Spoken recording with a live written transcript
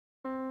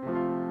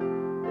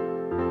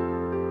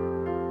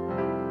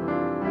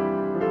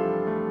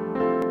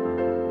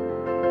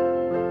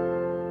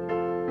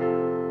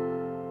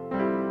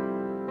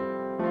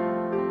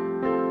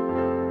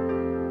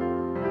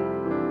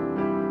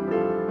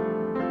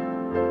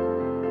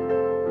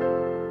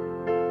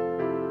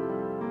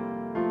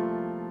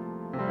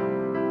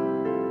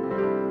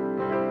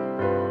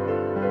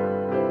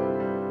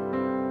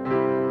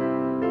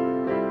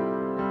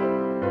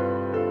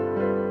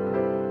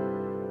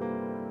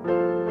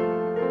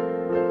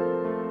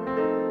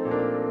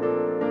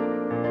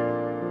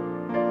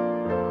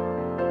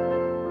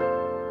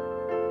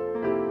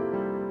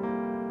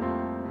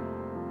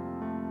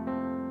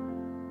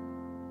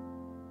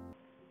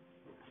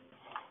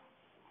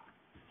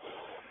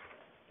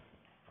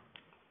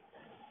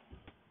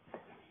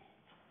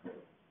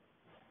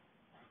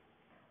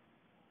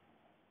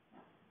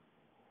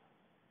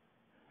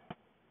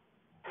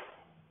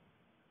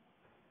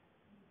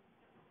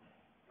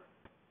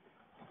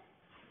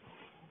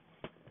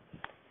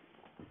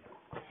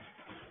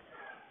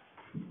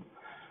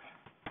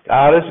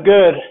God is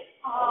good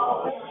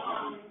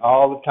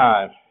all the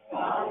time.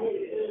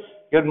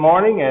 Good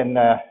morning, and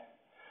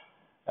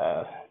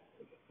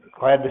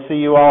glad to see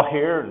you all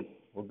here. And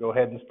we'll go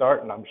ahead and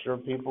start, and I'm sure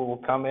people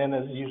will come in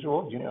as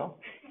usual. You know,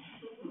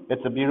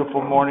 it's a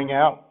beautiful morning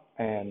out,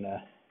 and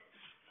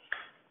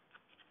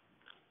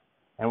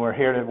we're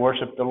here to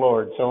worship the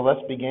Lord. So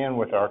let's begin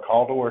with our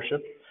call to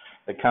worship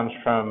that comes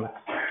from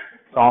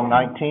Psalm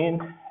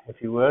 19. If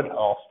you would,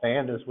 all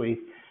stand as we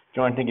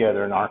join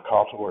together in our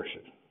call to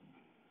worship.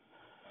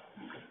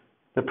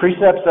 The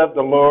precepts of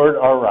the Lord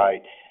are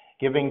right,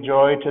 giving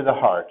joy to the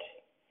heart.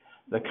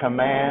 The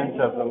commands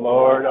of the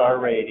Lord are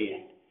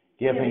radiant,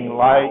 giving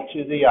light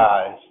to the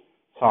eyes.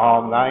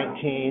 Psalm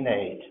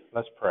 19:8.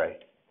 Let's pray.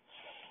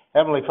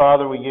 Heavenly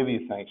Father, we give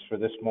you thanks for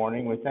this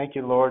morning. We thank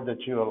you, Lord,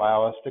 that you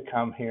allow us to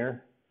come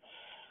here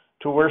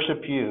to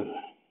worship you.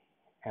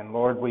 And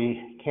Lord,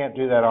 we can't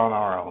do that on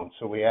our own.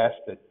 So we ask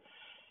that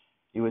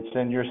you would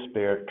send your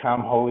Spirit.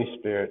 Come, Holy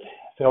Spirit,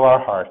 fill our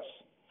hearts,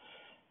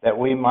 that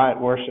we might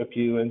worship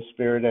you in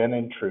spirit and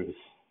in truth.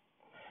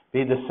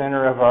 Be the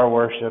center of our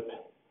worship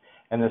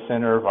and the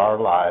center of our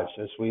lives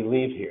as we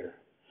leave here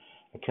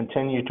and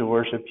continue to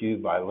worship you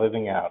by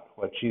living out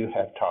what you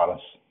have taught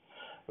us.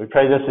 We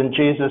pray this in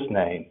Jesus'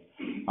 name.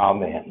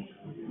 Amen.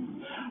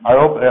 I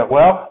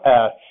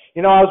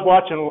was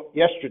watching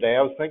yesterday,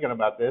 I was thinking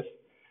about this.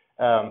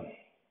 I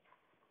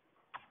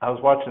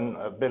was watching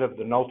a bit of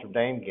the Notre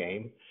Dame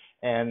game,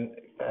 and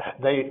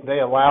they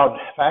allowed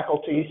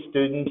faculty,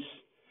 students,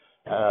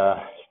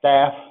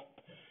 staff,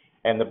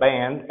 and the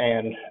band,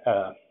 and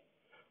I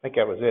think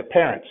that was it,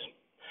 parents.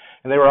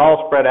 And they were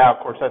all spread out.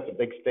 Of course, that's a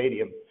big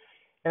stadium.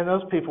 And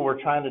those people were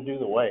trying to do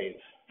the wave.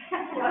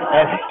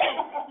 And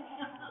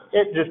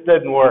it just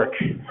didn't work.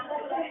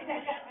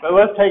 But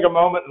let's take a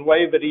moment and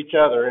wave at each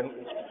other.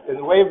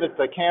 And wave at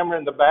the camera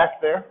in the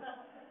back there.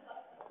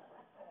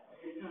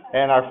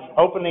 And our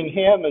opening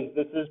hymn is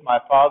This Is My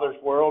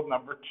Father's World,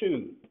 number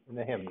 2 in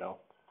the hymnal.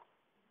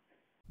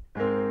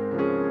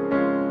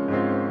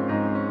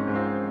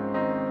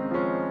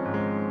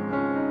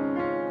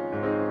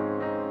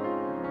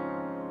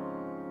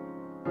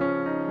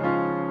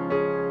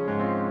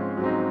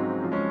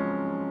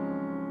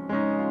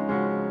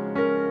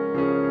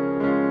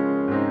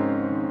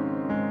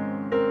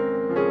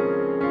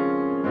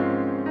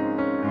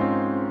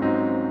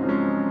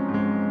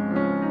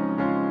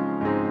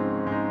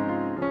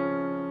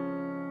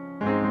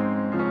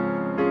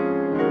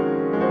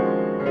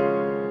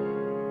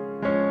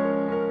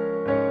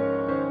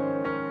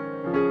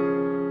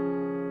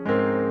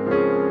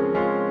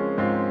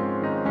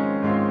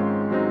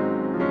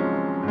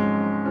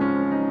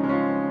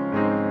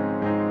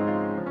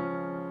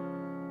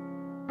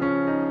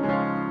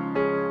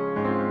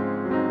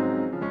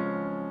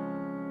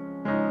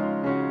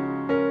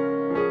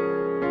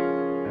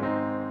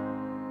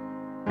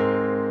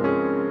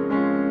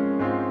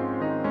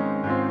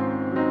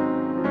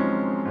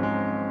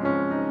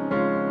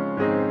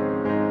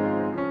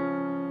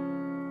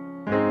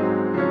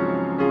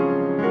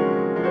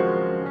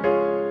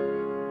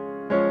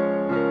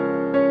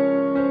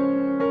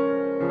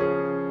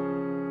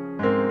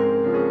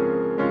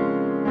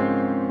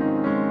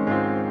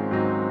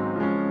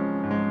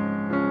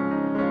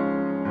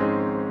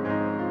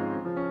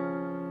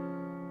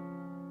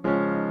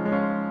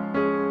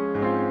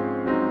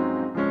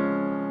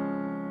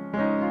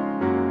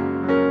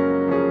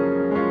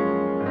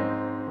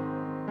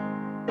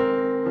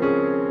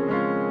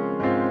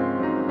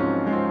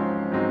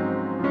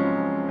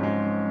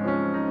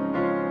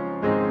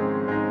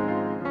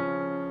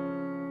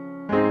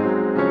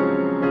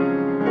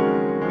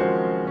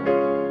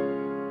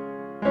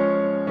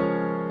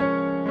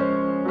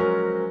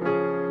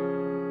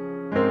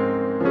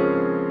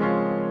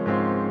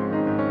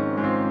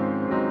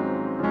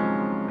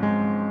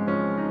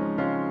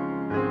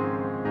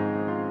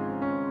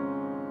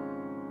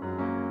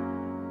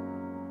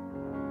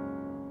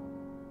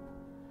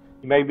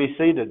 You may be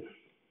seated.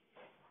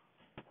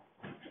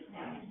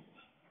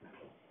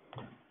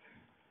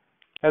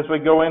 As we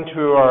go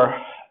into our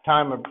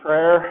time of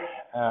prayer,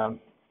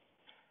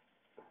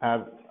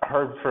 I've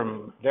heard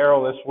from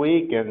Daryl this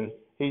week, and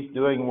he's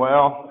doing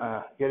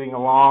well, getting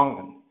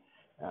along,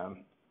 and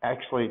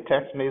actually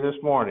texted me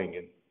this morning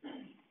and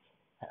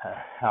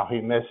how he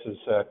misses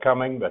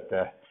coming, but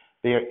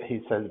he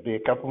says it'll be a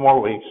couple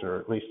more weeks, or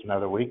at least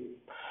another week.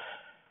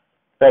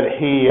 But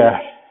he's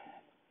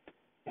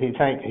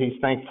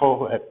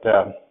thankful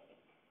that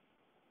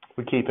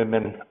we keep him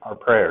in our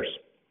prayers.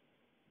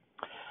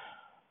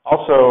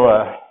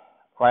 Also,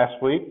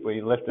 last week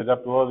we lifted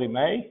up Lily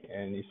Mae,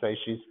 and you say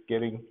she's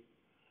getting.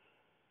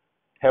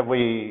 Have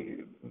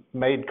we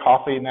made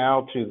coffee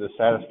now to the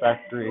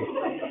satisfactory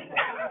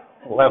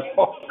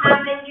level?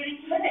 I've been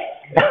using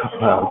it.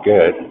 Oh,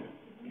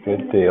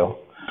 good deal.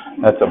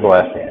 That's a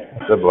blessing.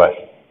 That's a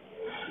blessing.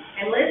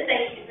 And Liz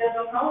thinks she's going to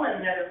go home in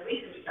another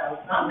week or so.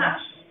 I'm not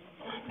sure.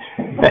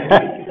 I'm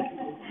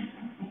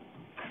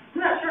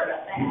not sure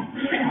about that.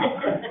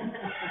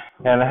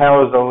 And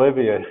how is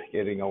Olivia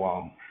getting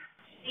along?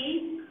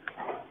 She's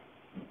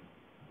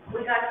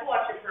We got to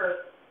watch her for a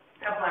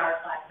couple hours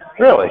last night.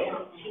 Really?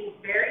 She's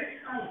very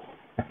tiny.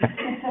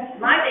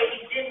 My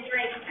babies didn't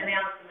drink an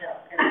ounce of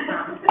milk at a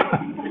time.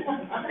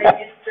 They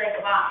just drank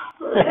a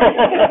bottle.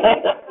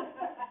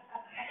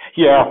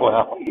 Yeah,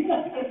 well.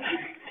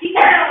 She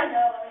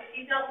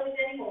don't lose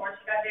anymore.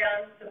 She got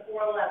down to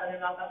 411,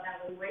 and I thought that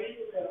was way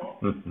too little.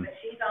 Mm-hmm. But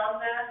she's on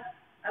the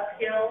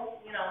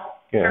uphill, you know.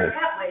 Good. Her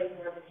cat weighs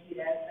more than she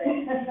does.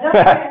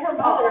 Her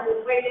mother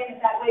was weighed in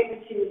that way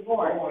when she was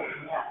born.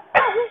 Yeah.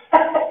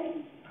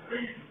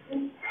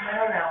 I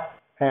don't know.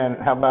 And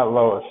how about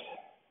Lois?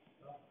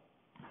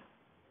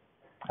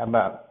 How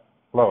about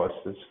Lois?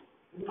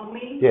 Oh,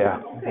 me?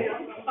 Yeah. Okay.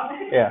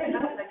 Yeah.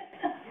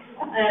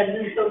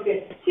 It's okay.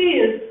 She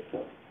is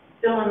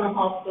still in the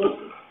hospital,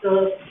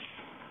 still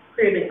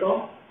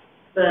critical,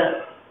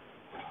 but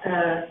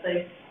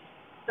they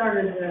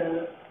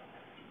started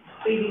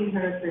feeding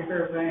her through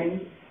her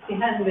veins. She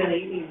hasn't been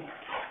eating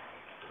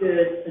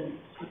good since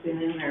she's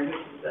been in there, which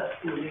is about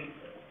 2 weeks.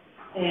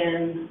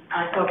 And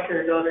I talked to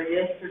her daughter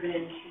yesterday,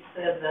 and she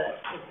said that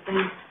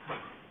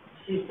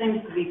she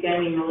seems to be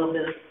gaining a little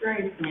bit of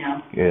strength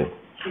now. Good.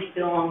 She's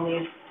still on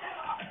these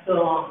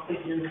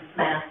oxygen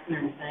masks and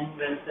everything,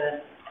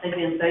 but they've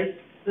been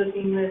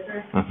Facebooking with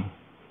her. Mm-hmm.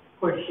 Of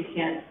course, she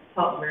can't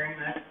talk very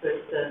much, but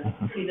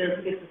she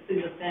does get to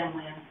see the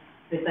family, and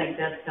they think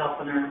that's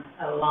helping her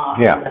a lot.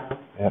 Yeah.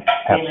 Yeah,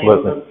 being able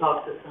absolutely. to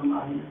talk to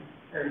somebody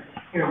or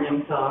hear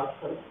them talk.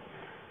 So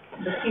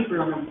just keep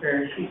her on the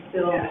prayer. She's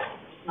still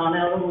not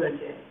out of the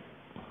woods yet.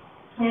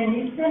 And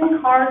you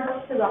send cards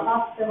to the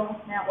hospital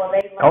now, well,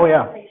 they Oh, let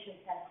yeah.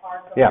 patients have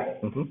cards. Yeah. already.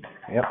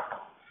 Mm-hmm. Yep.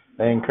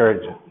 They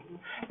encourage it.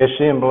 Is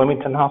she in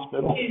Bloomington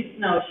Hospital?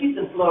 She's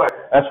in Florida.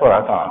 That's what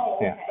I thought.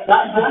 Yeah. But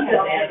I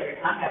have answered.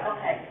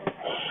 Okay.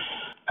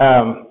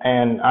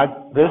 And I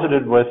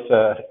visited with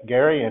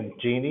Gary and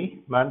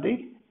Jeannie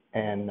Monday,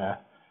 and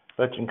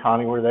Butch and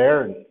Connie were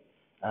there,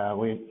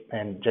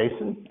 and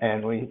Jason,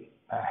 and we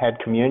had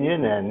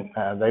communion, and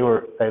they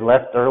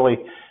left early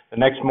the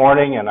next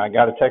morning, and I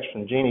got a text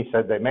from Jeannie,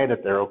 said they made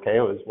it there okay.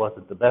 It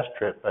wasn't the best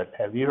trip, but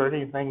have you heard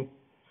anything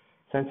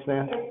since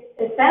then?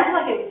 It sounds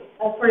like it's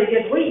a pretty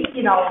good week,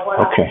 you know,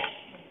 Okay.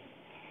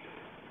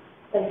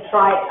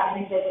 I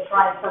think they were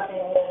trying something a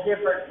little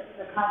different,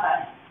 to kind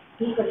of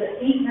heat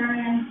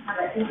urine, kind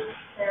of heat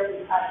therapy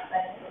type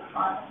thing,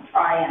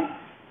 trying.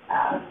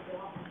 I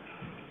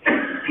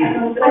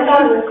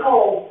thought it was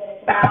cold.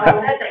 I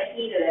said they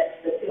heated it,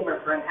 the tumor,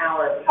 for an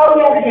hour. Oh,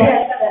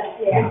 yes,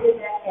 yeah, we did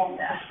that, and,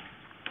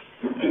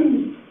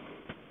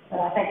 but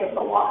I think it's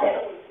a lot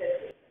better.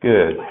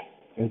 Good.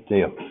 Good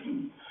deal.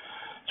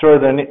 So are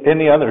there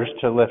any others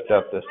to lift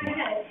up this I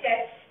morning? had a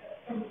text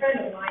from a friend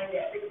of mine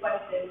that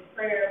requested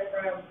prayer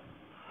from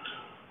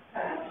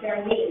their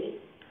niece,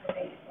 I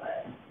think it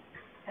was.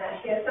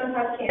 She has some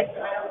type of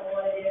cancer, I don't know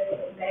what it is,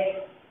 but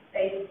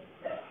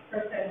the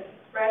person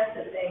expressed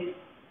that they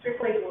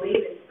strictly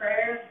believe in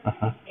prayer,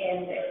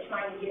 and they were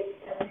trying to get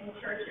new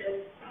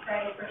churches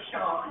praying for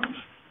Sean.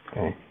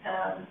 Okay.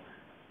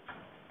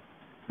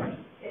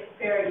 It's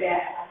very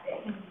bad, I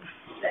think,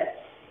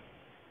 that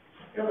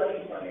you're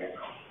looking for a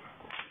miracle.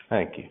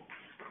 Thank you.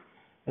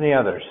 Any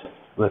others?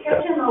 Lift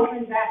up. Kept him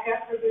open back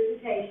up for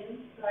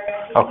visitation, so I got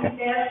to Okay.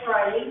 see that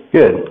Friday.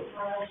 Good.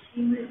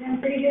 She was in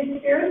pretty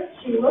good spirits,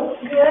 she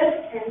looked good,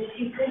 and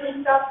she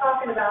couldn't stop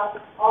talking about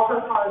all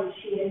her parties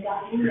she had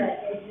gotten,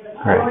 that it just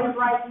Right. really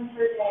brightens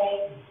her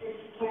day, that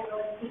she can't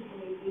really speak to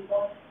many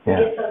people, Yeah.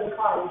 get those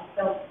cards,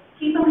 so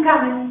keep them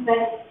coming,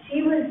 but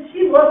she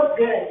looked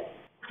good.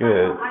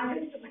 Good. I'm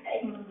just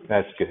amazed.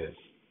 That's good.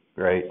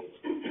 Great.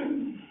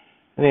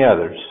 Any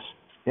others?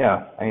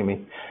 Yeah,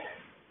 Amy.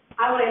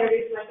 I want to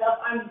introduce myself.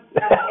 I'm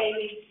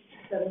Amy,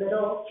 the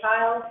middle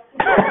child.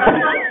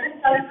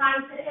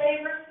 Sometimes the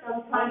favorite,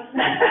 sometimes.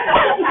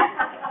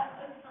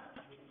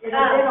 It's been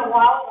a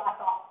while, so I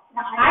thought.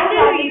 I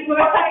knew you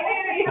would. I knew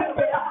you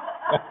would.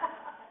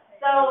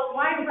 So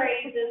my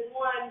praise is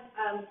one,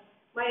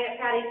 my Aunt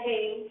Patty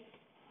came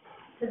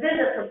to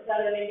visit from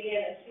Southern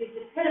Indiana. She's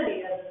the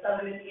epitome of the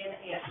Southern Indiana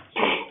aunt.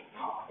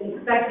 She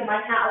inspected my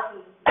house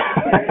and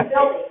the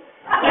building.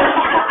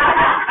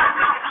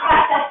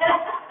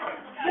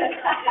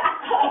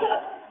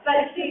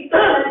 But she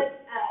said,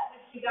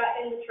 when she got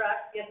in the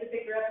truck, you have to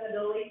pick her up in the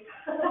building,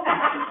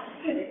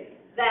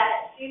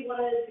 that she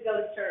wanted to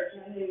go to church,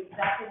 and I knew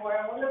exactly where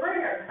I wanted to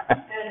bring her.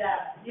 And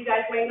you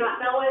guys may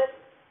not know it.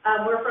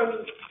 We're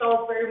from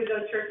Salisbury. We go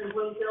to church in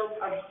Bloomfield.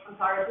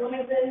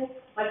 Bloomington.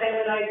 My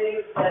family and I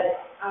do.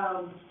 But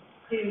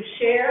to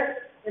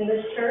share in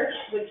this church,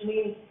 which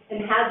means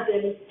and has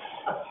been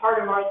a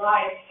part of our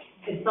life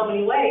in so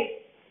many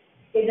ways,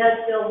 it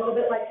does feel a little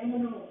bit like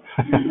coming home.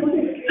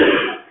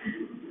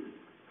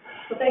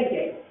 So thank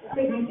you.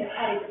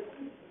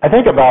 I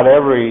think about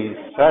every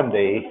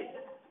Sunday,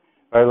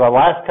 or the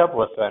last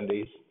couple of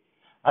Sundays,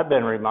 I've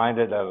been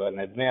reminded of an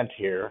event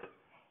here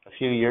a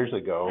few years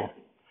ago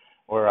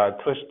where I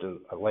pushed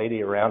a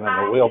lady around in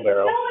a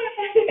wheelbarrow.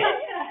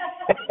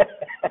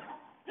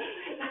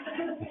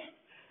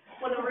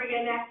 Want to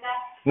reenact that?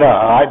 No,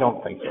 I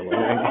don't think so.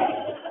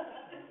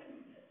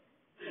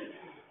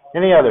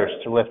 Any others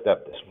to lift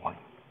up this morning?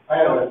 I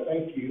have a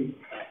thank you.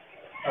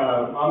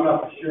 I'm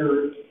not for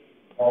sure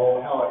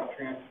how it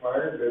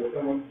transpired, but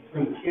someone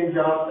from Ken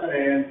Johnson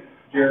and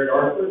Jared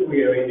Arthur, we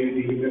have a new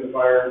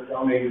dehumidifier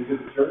donated to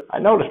the church. I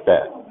noticed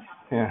that.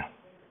 Yeah.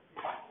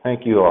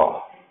 Thank you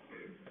all.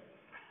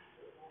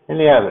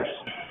 Any others?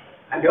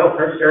 I go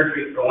for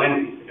surgery for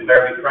Wednesday. You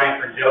better be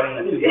praying for Jody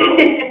and the 2 girls.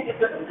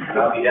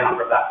 I'll be down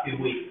for about 2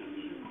 weeks.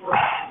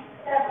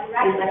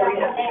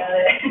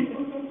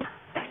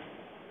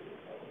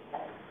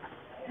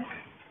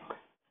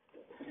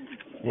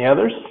 Any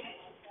others?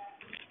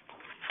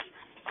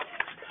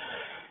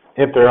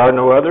 If there are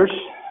no others,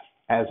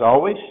 as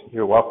always,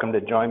 you're welcome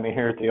to join me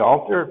here at the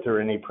altar. If there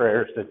are any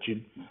prayers that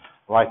you'd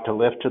like to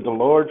lift to the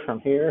Lord from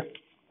here,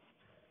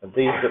 of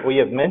these that we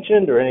have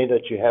mentioned or any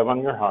that you have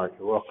on your heart,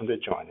 you're welcome to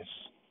join us.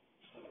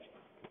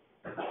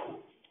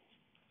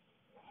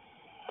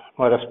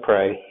 Let us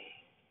pray.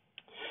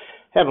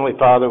 Heavenly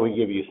Father, we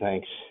give you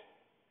thanks.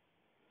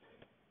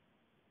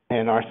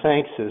 And our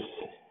thanks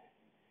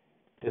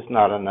is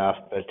not enough,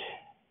 but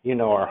you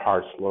know our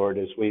hearts, Lord,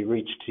 as we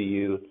reach to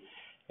you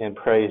in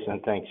praise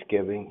and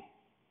thanksgiving.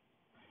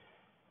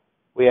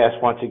 We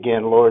ask once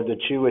again, Lord,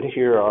 that you would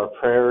hear our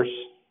prayers.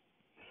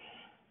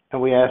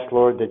 And we ask,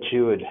 Lord, that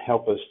you would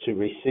help us to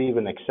receive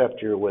and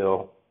accept your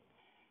will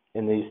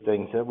in these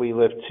things that we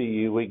lift to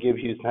you. We give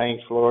you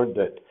thanks, Lord,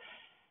 that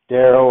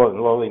Daryl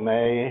and Lily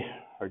Mae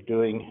are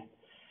doing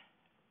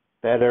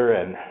better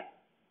and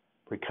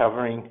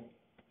recovering.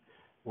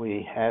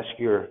 We ask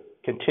your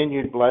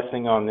continued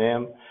blessing on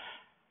them.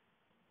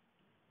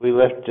 We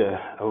lift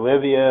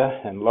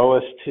Olivia and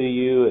Lois to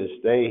you as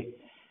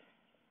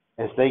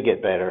they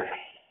get better,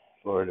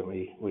 Lord. And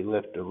we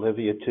lift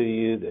Olivia to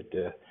you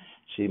that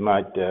she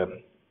might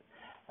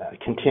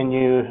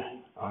continue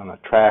on a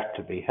track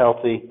to be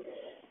healthy.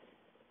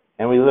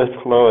 And we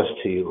lift Lois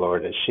to you,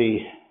 Lord, as she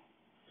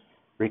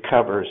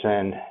recovers.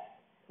 And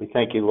we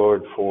thank you,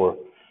 Lord, for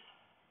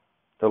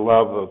the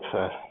love of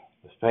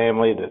the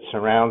family that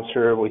surrounds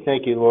her. We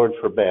thank you, Lord,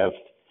 for Bev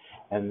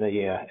and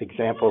the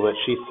example that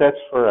she sets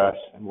for us.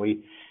 And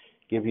we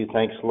give you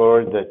thanks,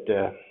 Lord,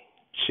 that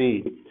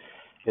she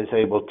is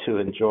able to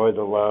enjoy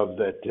the love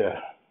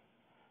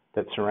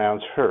that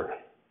surrounds her.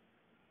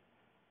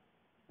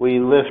 We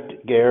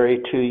lift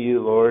Gary to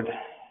you, Lord,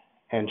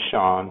 and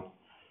Sean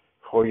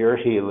for your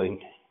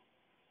healing.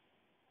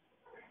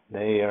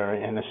 They are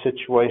in a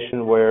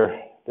situation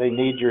where they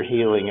need your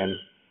healing, and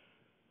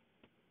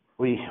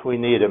we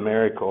need a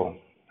miracle.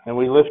 And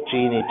we lift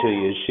Jeannie to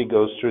you as she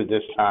goes through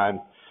this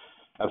time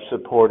of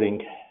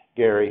supporting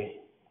Gary.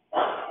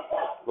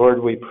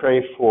 Lord, we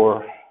pray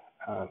for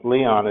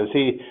Leon as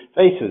he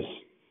faces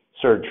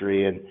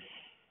surgery,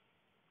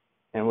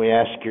 and we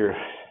ask your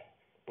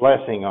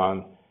blessing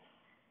on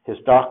his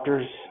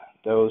doctors,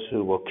 those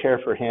who will care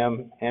for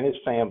him and his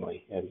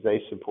family as they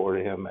support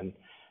him and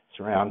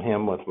surround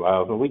him with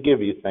love. And we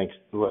give you thanks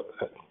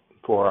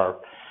for our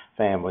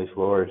families,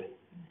 Lord,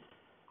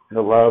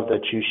 the love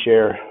that you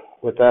share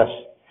with us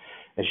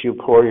as you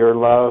pour your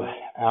love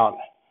out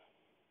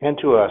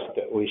into us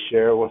that we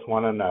share with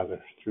one another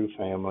through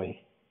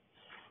family.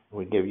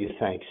 We give you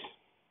thanks.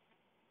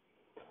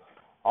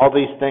 All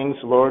these things,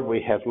 Lord,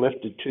 we have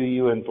lifted to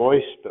you in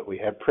voice, but we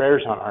have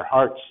prayers on our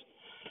hearts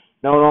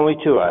known only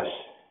to us.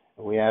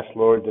 We ask,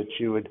 Lord, that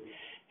you would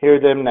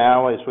hear them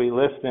now as we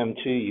lift them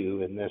to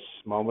you in this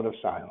moment of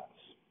silence.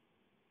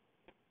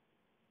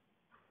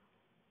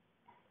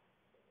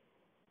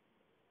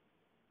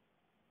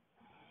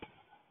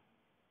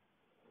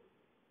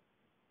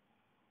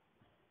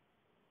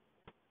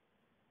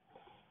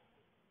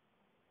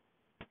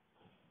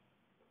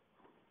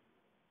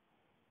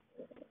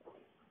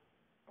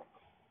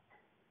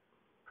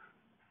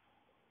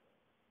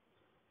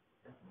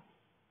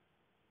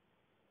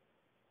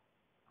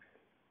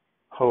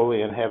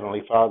 Holy and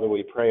Heavenly Father,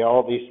 we pray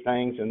all these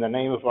things in the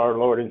name of our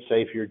Lord and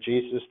Savior,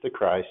 Jesus the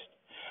Christ,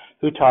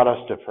 who taught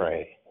us to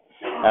pray.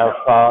 Our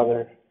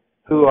Father,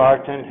 who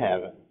art in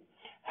heaven,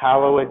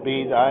 hallowed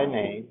be thy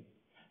name.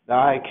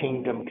 Thy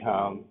kingdom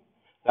come,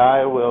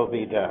 thy will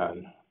be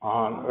done,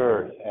 on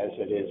earth as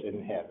it is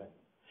in heaven.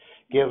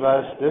 Give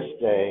us this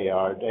day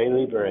our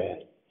daily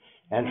bread,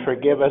 and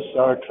forgive us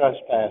our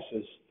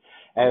trespasses,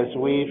 as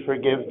we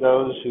forgive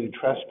those who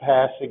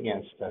trespass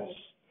against us.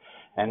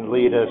 And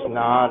lead us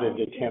not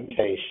into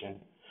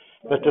temptation,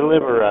 but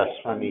deliver us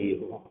from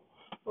evil.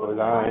 For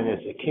thine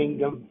is the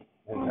kingdom,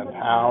 and the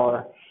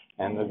power,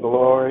 and the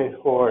glory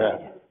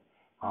forever.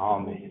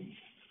 Amen.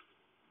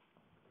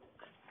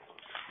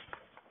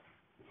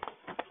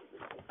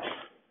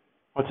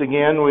 Once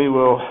again, we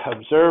will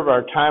observe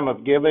our time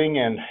of giving,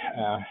 and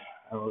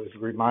I will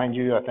remind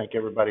you, I think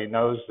everybody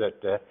knows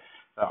that the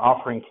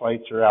offering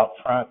plates are out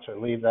front, so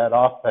leave that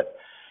off, but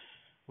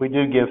we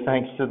do give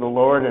thanks to the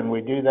Lord, and we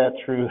do that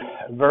through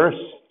verse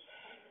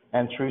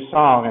and through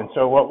song. And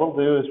so what we'll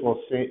do is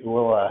we'll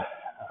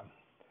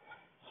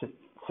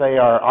say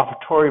our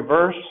offertory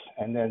verse,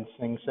 and then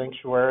sing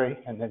sanctuary,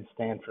 and then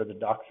stand for the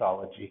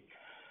doxology.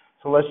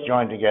 So let's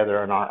join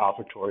together in our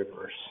offertory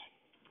verse.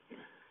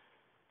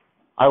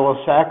 I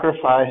will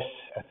sacrifice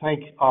a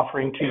thank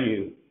offering to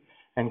you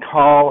and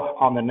call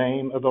on the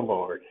name of the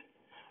Lord.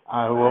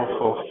 I will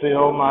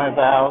fulfill my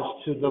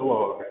vows to the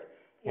Lord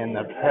in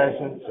the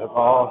presence of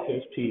all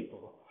his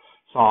people.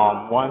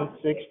 Psalm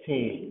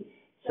 116,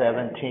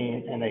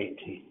 17 and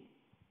 18.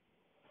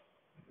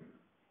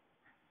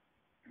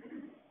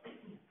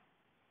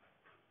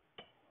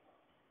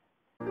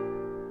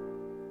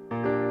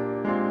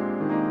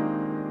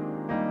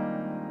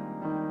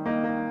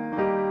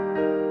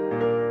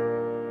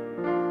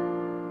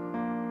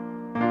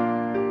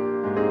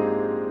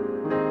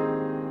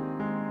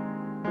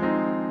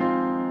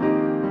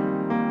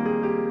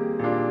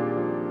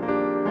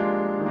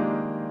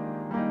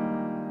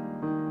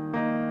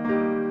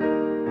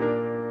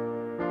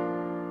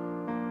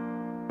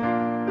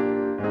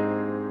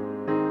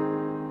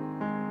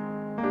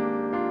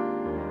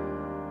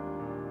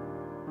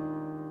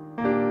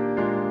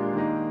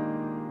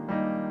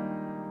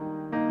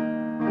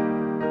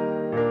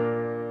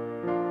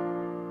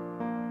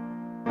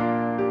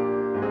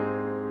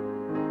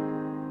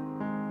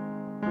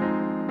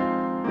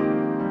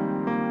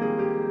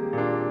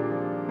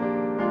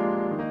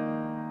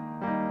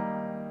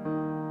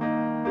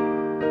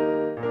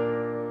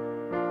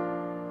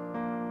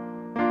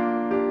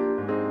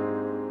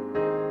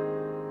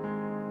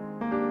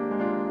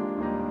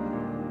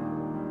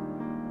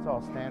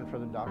 Let's all stand for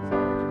the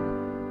doxology.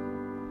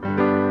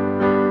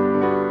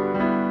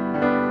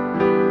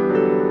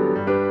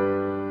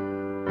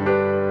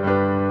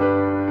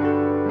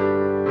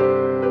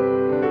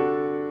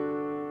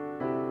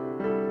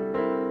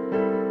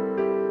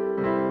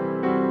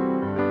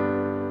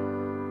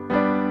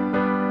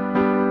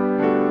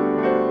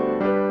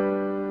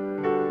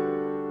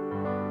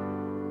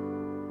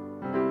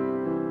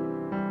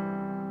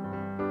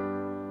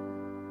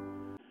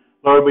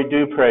 Lord, we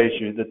do praise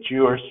you that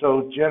you are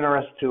so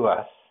generous to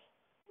us.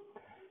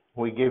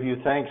 We give you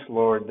thanks,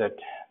 Lord, that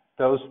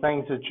those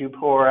things that you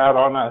pour out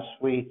on us,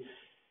 we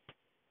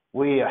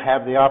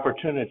have the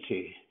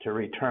opportunity to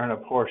return a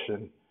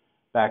portion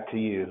back to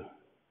you.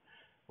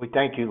 We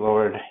thank you,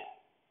 Lord,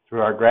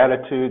 through our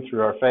gratitude,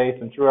 through our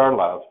faith, and through our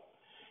love.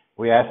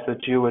 We ask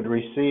that you would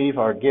receive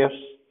our gifts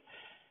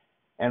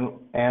and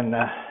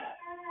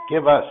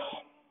give us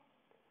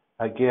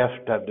a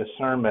gift of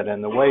discernment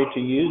and the way to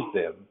use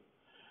them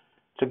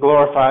to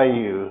glorify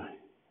you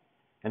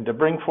and to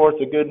bring forth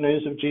the good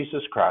news of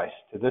Jesus Christ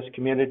to this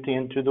community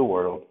and to the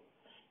world.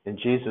 In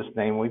Jesus'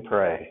 name we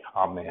pray.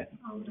 Amen.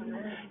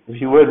 Amen. If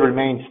you would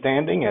remain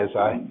standing as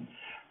I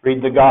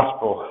read the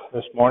gospel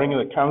this morning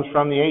that comes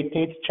from the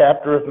 18th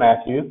chapter of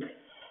Matthew,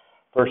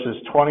 verses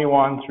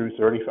 21 through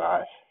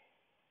 35.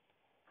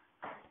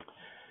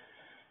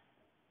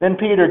 Then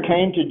Peter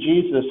came to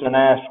Jesus and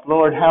asked,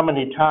 Lord, how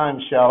many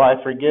times shall I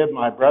forgive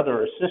my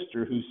brother or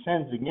sister who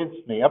sins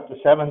against me? Up to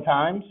 7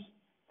 times?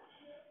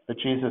 But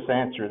Jesus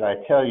answered,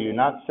 I tell you,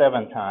 not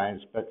 7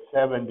 times, but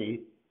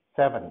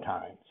 77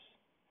 times.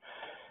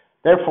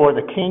 Therefore,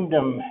 the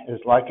kingdom is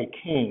like a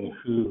king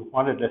who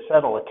wanted to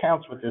settle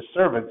accounts with his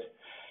servants.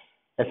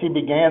 As he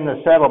began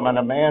the settlement,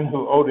 a man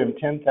who owed him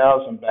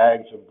 10,000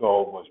 bags of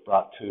gold was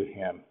brought to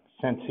him.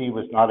 Since he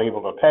was not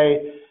able to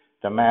pay,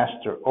 the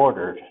master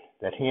ordered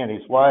that he and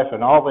his wife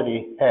and all that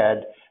he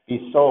had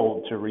be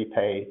sold to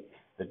repay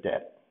the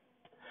debt.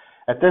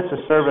 At this, the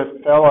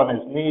servant fell on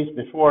his knees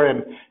before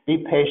him.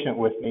 Be patient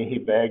with me, he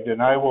begged,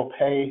 and I will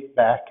pay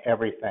back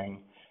everything.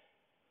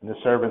 And the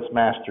servant's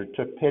master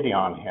took pity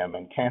on him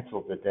and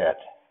canceled the debt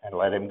and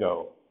let him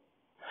go.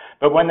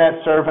 But when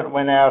that servant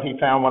went out, he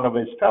found one of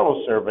his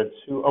fellow servants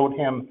who owed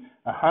him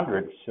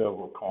 100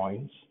 silver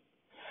coins.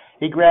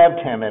 He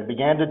grabbed him and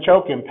began to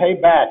choke him. Pay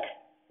back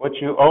what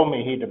you owe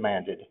me, he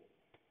demanded.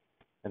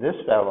 And this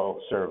fellow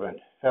servant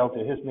fell to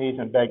his knees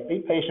and begged, be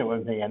patient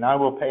with me, and I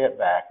will pay it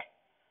back.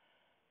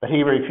 But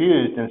he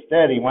refused.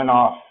 Instead, he went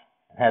off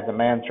and had the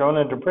man thrown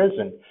into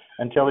prison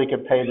until he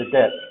could pay the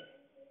debt.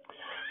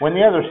 When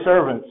the other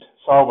servants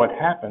saw what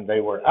happened,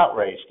 they were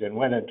outraged and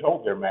went and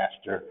told their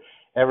master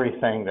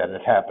everything that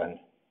had happened.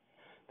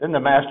 Then the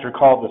master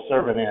called the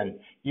servant in.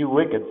 You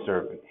wicked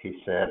servant,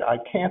 he said, I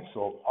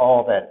canceled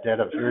all that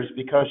debt of yours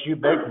because you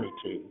begged me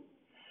to.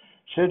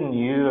 Shouldn't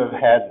you have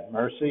had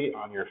mercy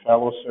on your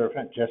fellow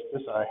servant just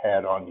as I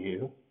had on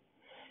you?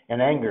 In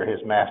anger,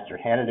 his master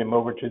handed him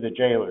over to the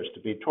jailers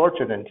to be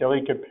tortured until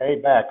he could pay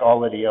back all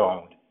that he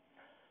owned.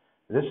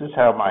 This is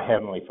how my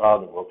heavenly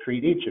Father will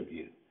treat each of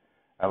you,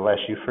 unless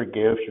you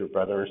forgive your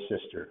brother or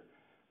sister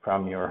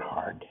from your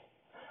heart.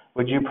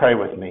 Would you pray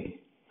with me?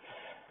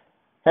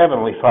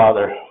 Heavenly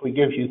Father, we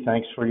give you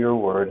thanks for your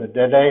word. And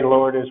today,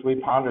 Lord, as we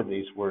ponder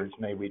these words,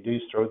 may we do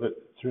so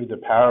through the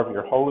power of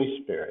your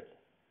Holy Spirit.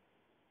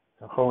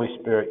 The Holy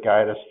Spirit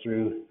guide us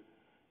through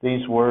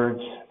these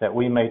words that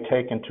we may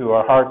take into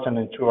our hearts and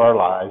into our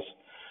lives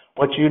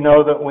what you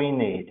know that we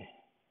need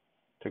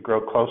to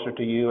grow closer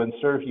to you and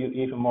serve you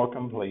even more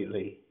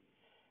completely.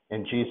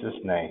 In Jesus'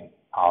 name,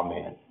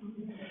 amen.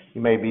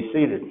 You may be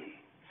seated.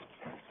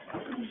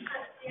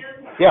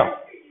 Yeah.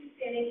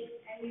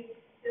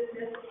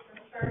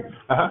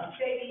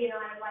 JD and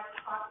I like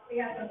to talk, we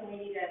have something we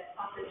need to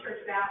talk to the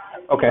church about.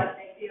 Okay. how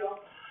they feel.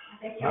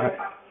 I think you All were right.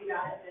 talking to you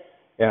about it,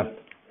 Yeah.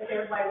 if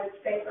everybody would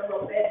stay for a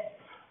little bit.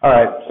 All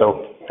right,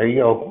 so there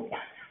you go.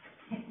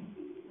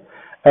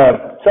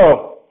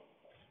 So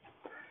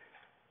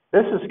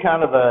this is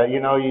kind of a,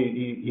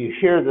 you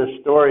hear the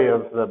story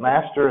of the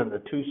master and the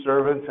two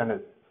servants, and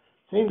it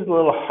seems a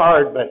little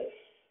hard, but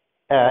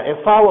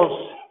it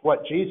follows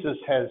what Jesus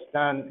has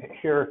done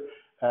here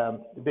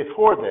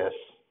before this.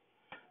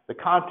 The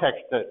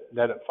context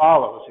that it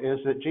follows is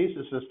that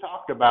Jesus has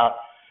talked about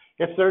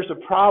if there's a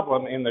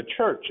problem in the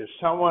church, if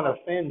someone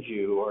offends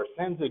you or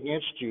sins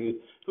against you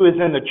who is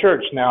in the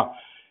church. Now,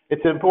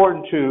 it's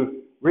important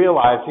to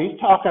realize he's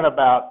talking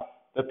about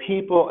the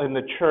people in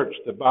the church,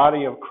 the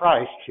body of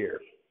Christ here.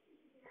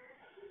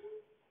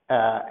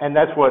 And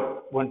that's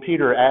what, when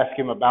Peter asked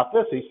him about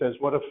this, he says,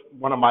 what if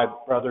one of my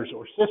brothers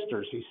or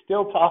sisters? He's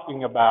still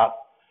talking about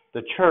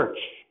the church.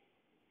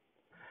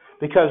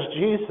 Because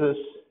Jesus,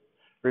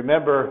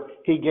 remember,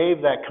 he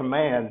gave that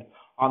command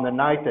on the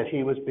night that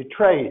he was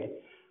betrayed.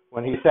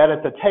 When he sat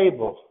at the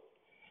table,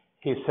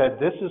 he said,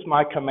 this is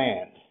my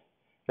command,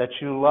 that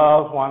you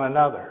love one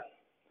another.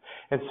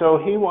 And so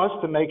he wants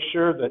to make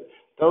sure that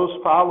those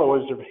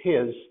followers of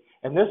his,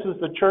 and this is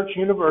the church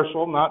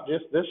universal, not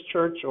just this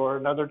church or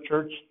another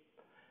church,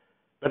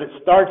 but it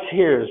starts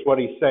here is what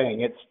he's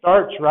saying. It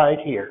starts right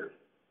here.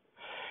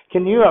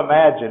 Can you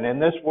imagine in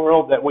this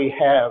world that we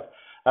have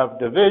of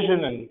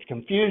division and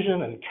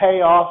confusion and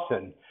chaos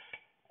and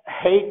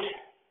hate,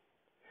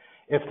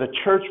 if the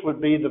church would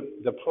be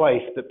the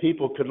place that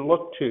people could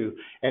look to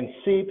and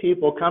see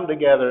people come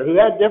together who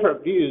had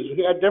different views,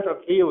 who had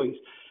different feelings,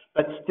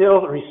 but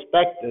still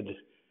respected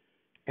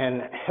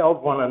and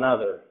held one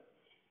another,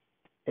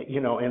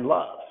 in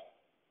love.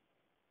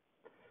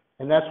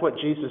 And that's what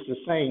Jesus is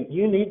saying.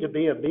 You need to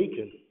be a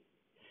beacon.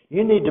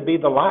 You need to be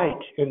the light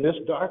in this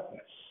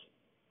darkness.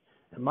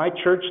 And my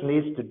church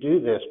needs to do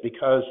this,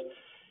 because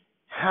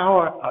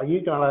how are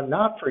you going to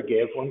not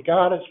forgive when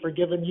God has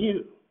forgiven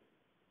you?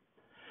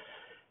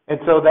 And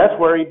so that's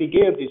where he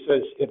begins. He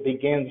says, it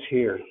begins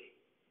here.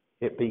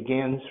 It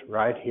begins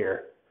right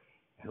here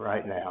and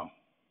right now.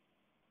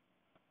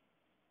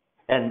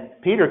 And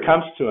Peter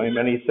comes to him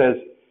and he says,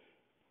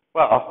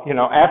 well,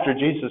 after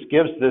Jesus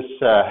gives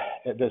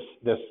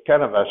this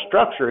kind of a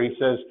structure, he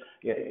says,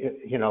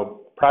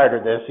 prior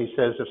to this, he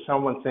says, if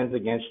someone sins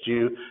against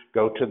you,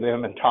 go to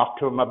them and talk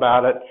to them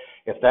about it.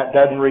 If that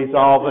doesn't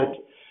resolve it,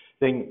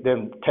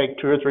 then take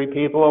 2 or 3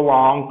 people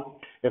along.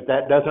 If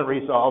that doesn't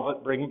resolve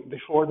it, bring it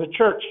before the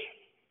church.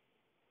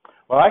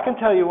 Well, I can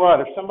tell you what,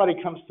 if somebody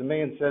comes to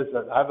me and says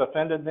that I've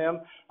offended them,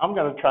 I'm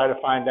going to try to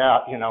find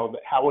out,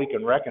 how we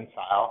can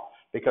reconcile,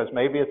 because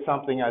maybe it's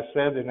something I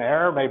said in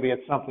error, maybe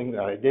it's something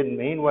that I didn't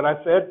mean what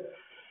I said,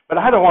 but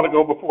I don't want to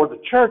go before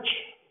the church,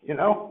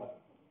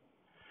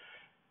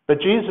 But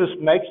Jesus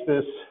makes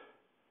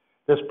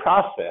this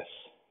process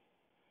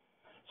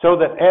so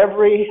that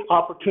every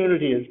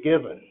opportunity is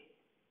given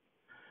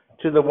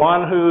to the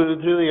one to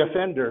the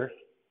offender,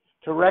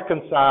 to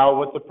reconcile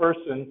with the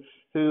person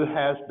who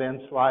has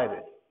been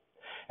slighted.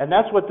 And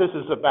that's what this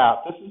is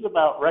about. This is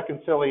about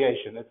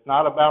reconciliation. It's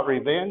not about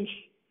revenge.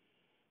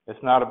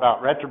 It's not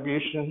about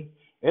retribution.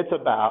 It's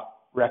about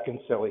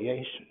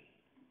reconciliation.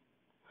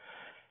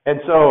 And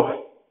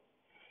so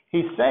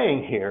he's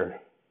saying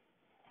here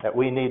that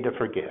we need to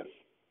forgive.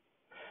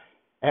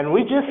 And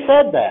we just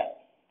said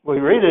that. We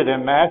read it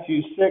in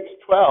Matthew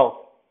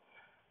 6:12.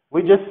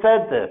 We just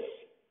said this.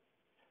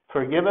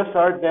 Forgive us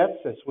our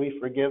debts as we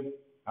forgive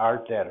our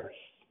debtors.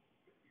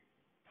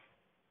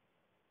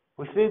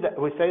 We say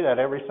that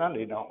every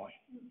Sunday, don't we?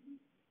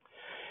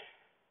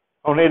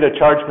 Onita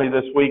charged me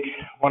this week,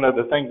 one of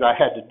the things I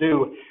had to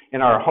do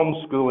in our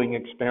homeschooling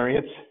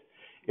experience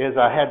is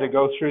I had to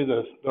go through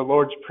the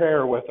Lord's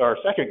Prayer with our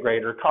second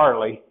grader,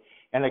 Carly,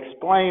 and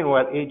explain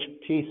what each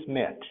piece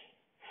meant.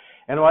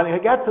 And when I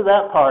got to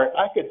that part,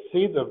 I could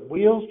see the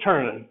wheels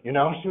turning, She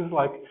was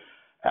like,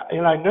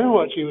 and I knew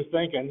what she was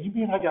thinking. You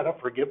mean I got to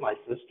forgive my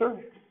sister?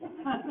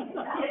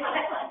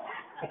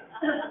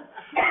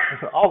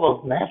 All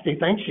those nasty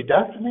things she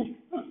does to me?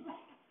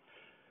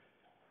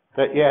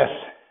 But yes,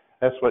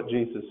 that's what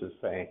Jesus is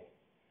saying.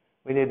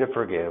 We need to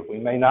forgive. We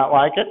may not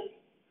like it.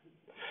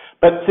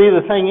 But see,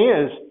 the thing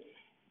is,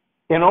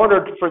 in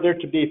order for there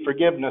to be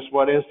forgiveness,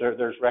 what is there?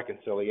 There's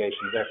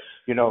reconciliation.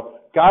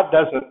 God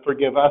doesn't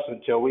forgive us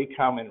until we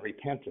come in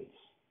repentance.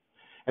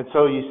 And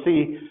so you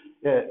see,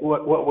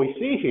 what we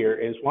see here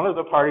is one of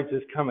the parties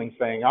is coming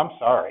saying, I'm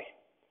sorry.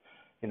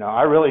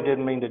 I really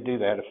didn't mean to do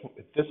that.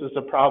 If this is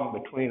a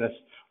problem between us,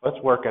 let's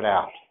work it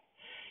out.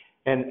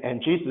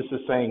 And Jesus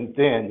is saying,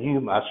 then you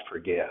must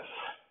forgive.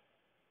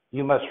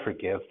 You must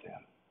forgive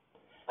them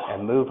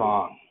and move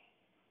on.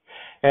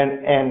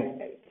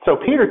 And so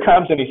Peter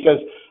comes and he says,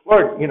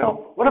 Lord,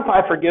 what if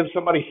I forgive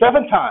somebody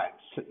 7 times?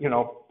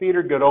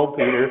 Peter, good old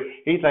Peter,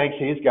 he thinks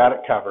he's got it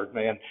covered,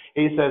 man.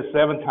 He says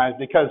 7 times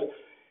because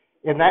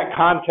in that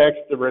context,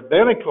 the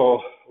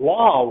rabbinical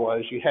law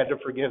was you had to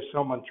forgive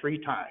someone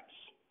 3 times.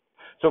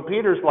 So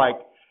Peter's like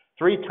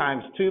 3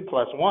 times 2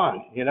 plus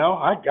 1,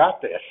 I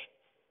got this.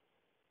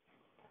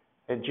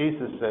 And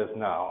Jesus says,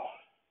 no,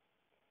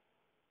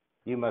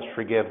 You must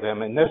forgive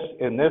them. In this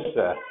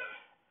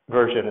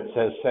version, it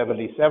says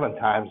 77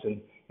 times,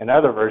 and in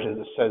other versions,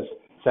 it says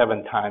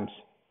 7 times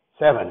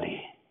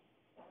 70.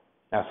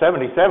 Now,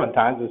 77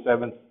 times is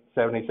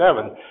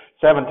 777.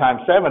 7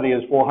 times 70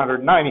 is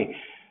 490.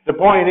 The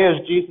point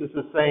is, Jesus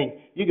is saying,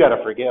 you got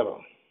to forgive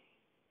them.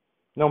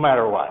 No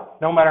matter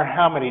what. No matter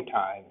how many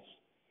times.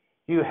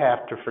 You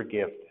have to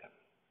forgive them.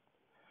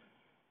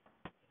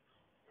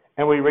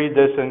 And we read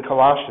this in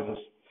Colossians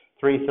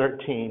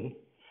 3:13.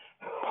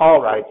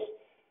 Paul writes,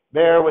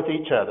 bear with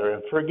each other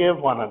and forgive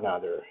one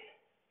another.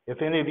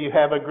 If any of you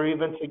have a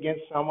grievance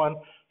against someone,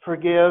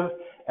 forgive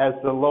as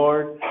the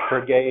Lord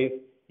forgave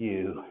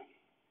you.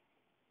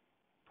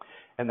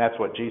 And that's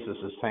what Jesus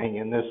is saying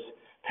in this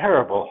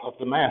parable of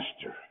the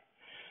master.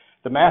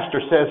 The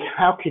master says,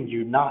 how can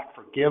you not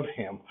forgive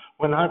him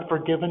when I've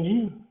forgiven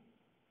you?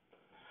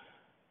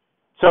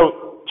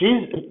 So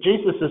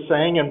Jesus is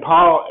saying, and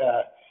Paul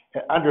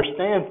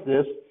understands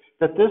this,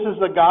 that this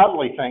is a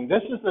godly thing.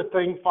 This is the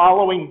thing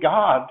following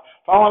God,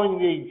 following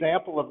the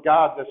example of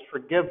God, this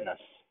forgiveness.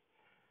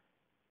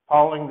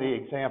 Following the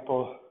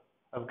example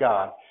of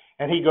God.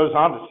 And he goes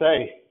on to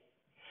say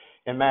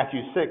in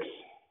Matthew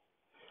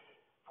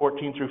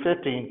 6:14 through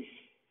 15,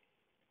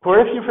 for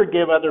if you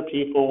forgive other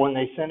people when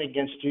they sin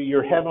against you,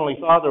 your heavenly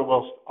Father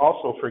will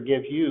also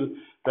forgive you.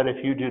 But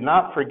if you do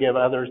not forgive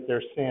others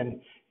their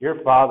sin, your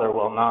Father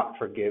will not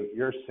forgive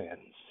your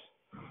sins.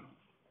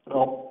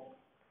 So,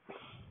 I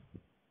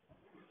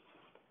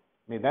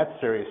mean, that's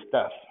serious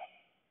stuff.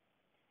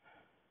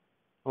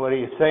 What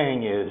he's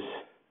saying is,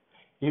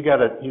 you got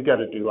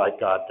to do like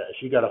God does.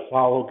 You got to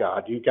follow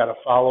God. You got to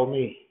follow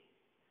me.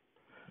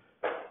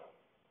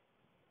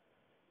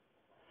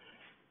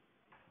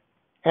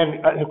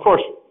 And of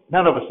course,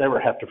 none of us ever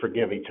have to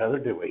forgive each other,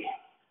 do we?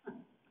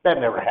 That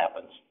never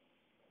happens.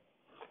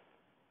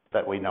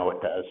 But we know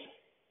it does.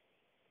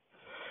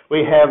 We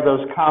have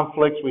those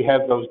conflicts. We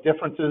have those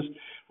differences.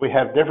 We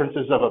have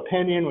differences of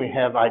opinion. We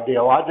have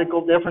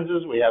ideological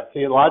differences. We have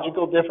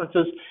theological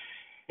differences.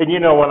 And you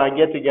know, when I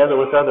get together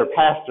with other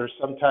pastors,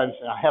 sometimes,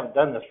 and I haven't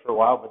done this for a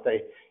while, but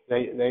they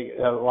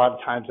a lot of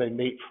times they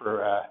meet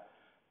for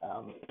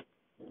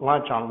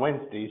lunch on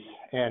Wednesdays,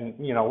 and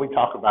you know, we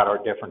talk about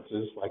our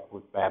differences, like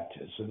with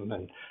baptism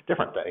and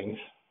different things.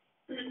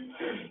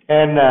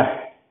 And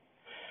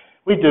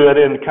we do it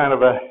in kind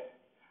of a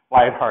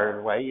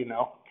lighthearted way, you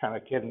know, kind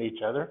of kidding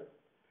each other.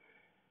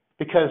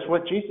 Because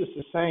what Jesus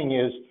is saying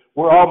is,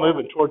 we're all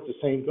moving towards the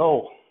same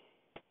goal.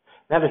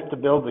 That is to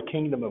build the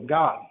kingdom of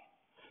God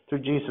through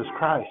Jesus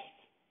Christ.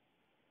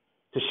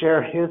 To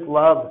share His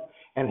love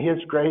and His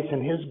grace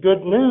and His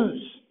good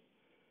news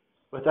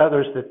with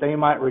others that they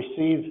might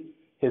receive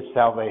His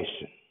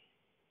salvation.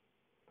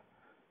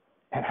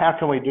 And how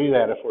can we do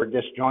that if we're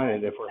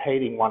disjointed, if we're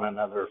hating one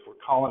another, if we're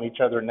calling each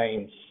other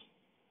names?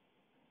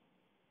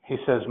 He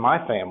says,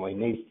 my family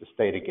needs to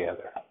stay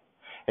together.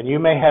 And you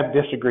may have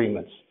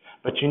disagreements,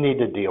 but you need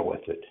to deal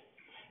with it.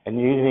 And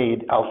you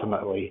need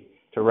ultimately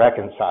to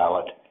reconcile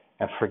it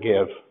and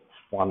forgive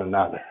one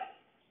another.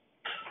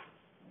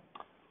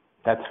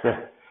 That's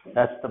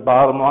the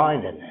bottom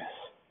line in this.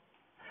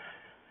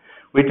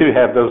 We do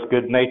have those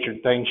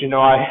good-natured things. You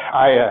know,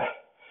 I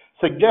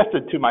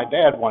suggested to my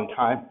dad one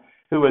time,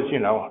 who was, you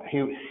know,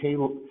 he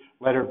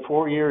lettered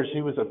 4 years.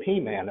 He was a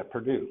P-man at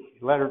Purdue.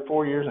 He lettered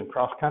 4 years in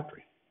cross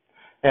country.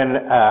 And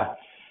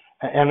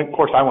of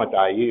course I went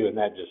to IU, and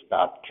that just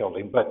about killed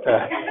him. But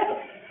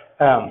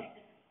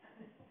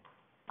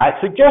I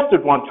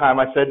suggested one time,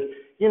 I said,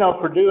 you know,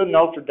 Purdue and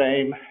Notre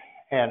Dame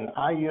and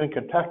IU and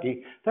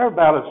Kentucky, they're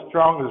about as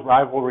strong as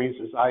rivalries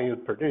as IU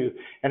and Purdue.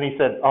 And he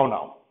said, oh,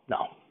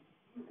 no,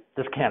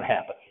 this can't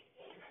happen.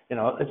 You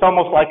know, it's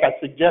almost like I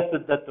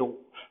suggested that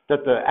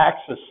the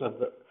axis of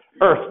the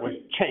earth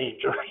would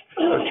change or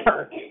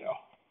turn, you know.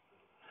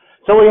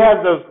 So we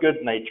have those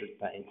good-natured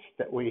things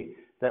that we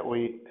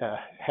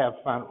have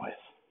fun with.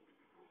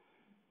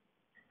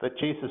 But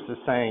Jesus is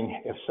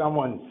saying, if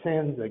someone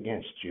sins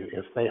against you,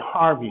 if they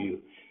harm you,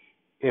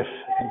 if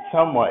in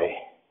some way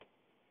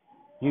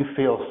you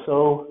feel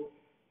so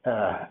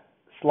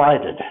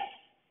slighted,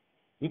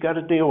 you got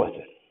to deal with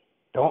it.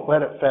 Don't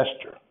let it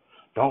fester.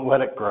 Don't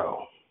let it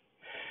grow.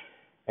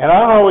 And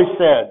I've always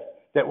said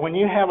that when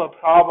you have a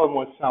problem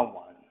with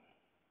someone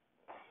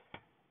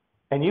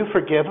and you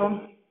forgive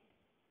them,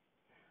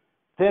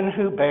 then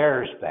who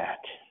bears that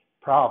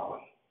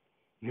problem?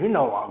 You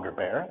no longer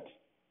bear it.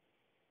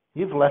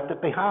 You've left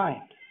it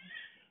behind.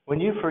 When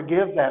you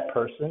forgive that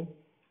person,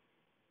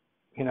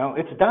 you know,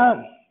 it's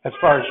done as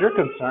far as you're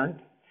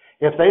concerned.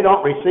 If they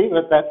don't receive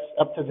it, that's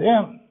up to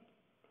them.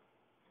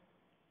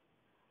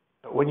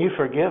 But when you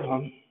forgive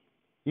them,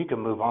 you can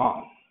move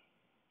on.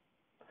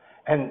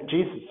 And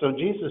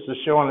Jesus is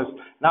showing us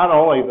not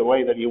only the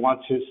way that He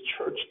wants His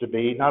church to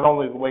be, not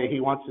only the way He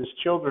wants His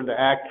children to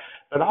act,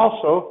 but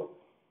also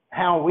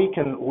how we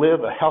can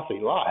live a healthy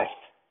life.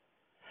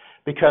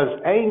 Because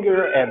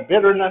anger and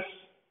bitterness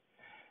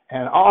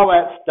and all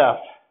that stuff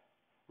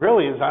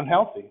really is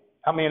unhealthy.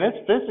 I mean,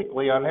 it's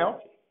physically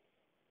unhealthy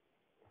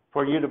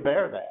for you to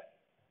bear that.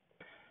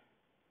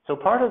 So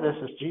part of this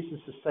is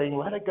Jesus is saying,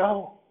 let it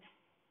go.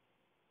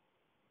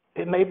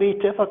 It may be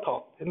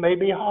difficult. It may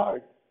be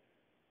hard.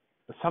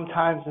 But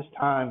sometimes it's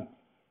time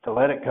to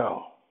let it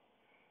go.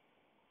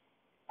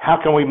 How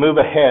can we move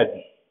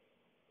ahead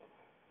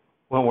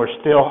when we're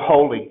still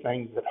holding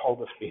things that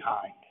hold us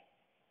behind?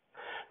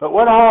 But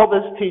what all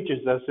this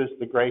teaches us is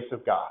the grace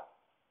of God.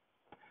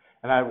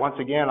 And once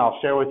again, I'll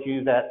share with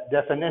you that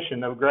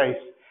definition of grace.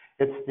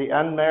 It's the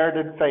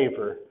unmerited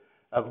favor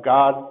of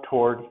God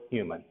toward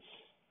humans.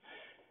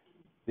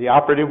 The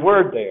operative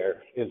word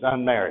there is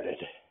unmerited.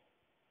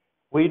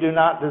 We do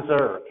not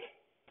deserve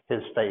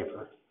His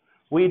favor.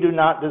 We do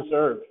not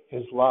deserve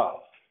His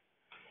love.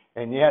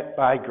 And yet,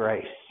 by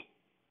grace,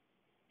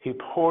 He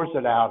pours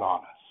it out on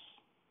us.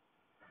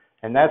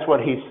 And that's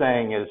what He's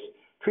saying is,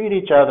 treat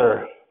each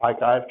other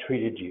like I've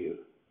treated you,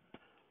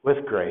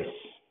 with grace.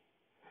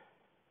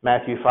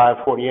 Matthew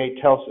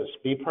 5:48 tells us,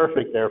 be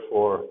perfect,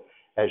 therefore,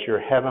 as your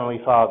heavenly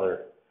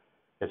Father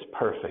is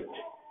perfect.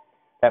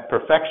 That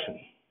perfection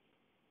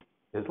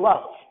is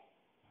love.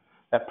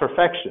 That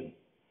perfection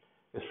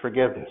is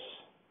forgiveness.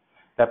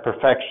 That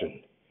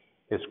perfection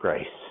is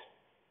grace.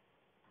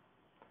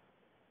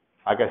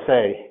 Like I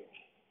say,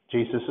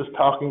 Jesus is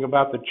talking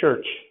about the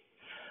church,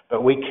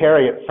 but we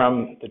carry it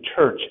from the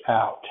church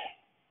out.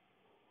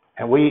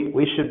 And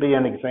we should be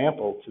an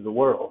example to the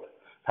world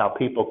how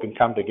people can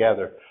come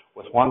together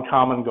with one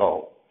common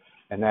goal,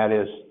 and that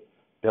is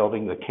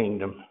building the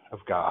kingdom of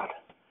God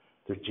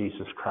through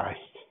Jesus Christ,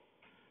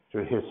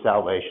 through His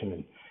salvation,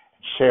 and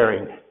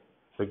sharing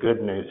the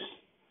good news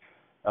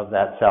of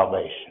that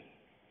salvation.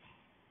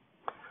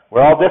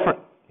 We're all different,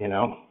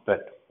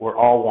 but we're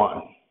all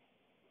one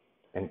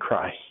in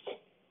Christ.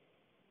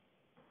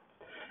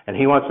 And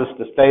He wants us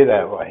to stay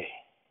that way.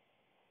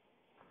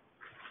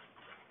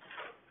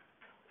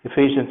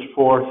 Ephesians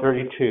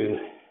 4:32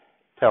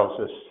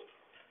 tells us,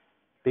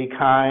 be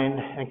kind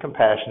and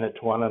compassionate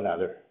to one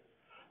another,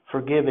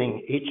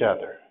 forgiving each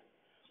other,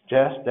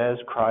 just as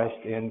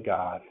Christ in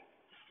God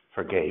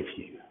forgave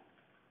you.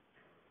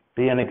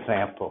 Be an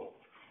example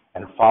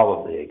and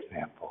follow the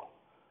example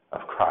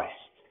of Christ.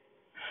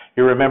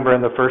 You remember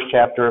in the first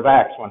chapter of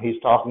Acts when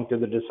He's talking to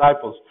the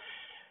disciples,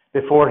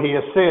 before He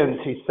ascends,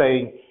 He's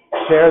saying,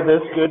 share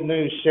this good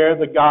news, share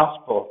the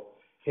gospel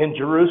in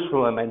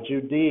Jerusalem and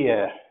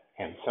Judea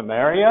and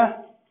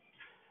Samaria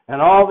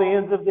and all the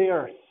ends of the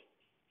earth.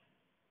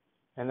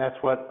 And that's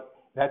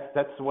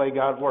the way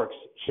God works.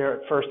 Share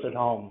it first at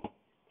home.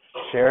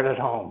 Share it at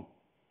home.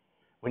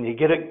 When you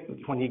get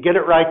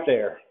it right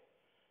there,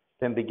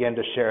 then begin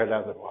to share it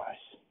otherwise.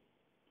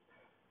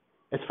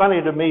 It's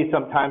funny to me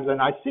sometimes, and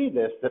I see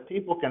this, that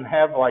people can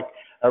have like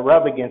a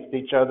rub against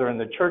each other in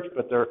the church,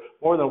 but they're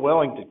more than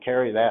willing to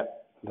carry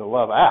the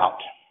love out.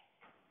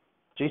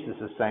 Jesus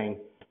is saying,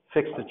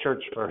 fix the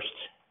church first.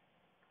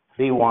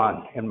 Be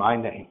one in my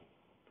name.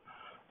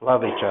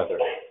 Love each other.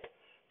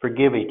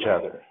 Forgive each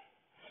other.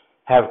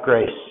 Have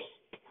grace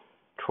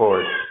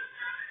toward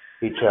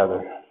each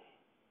other.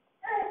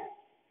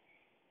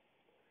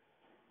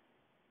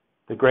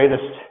 The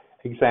greatest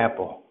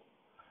example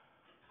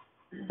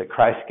that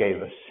Christ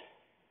gave us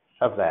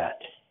of that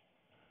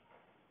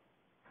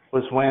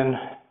was when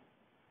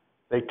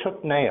they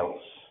took nails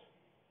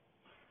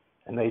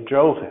and they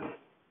drove Him.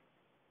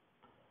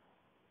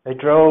 They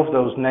drove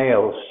those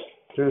nails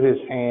through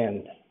His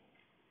hand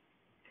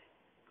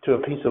to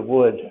a piece of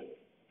wood.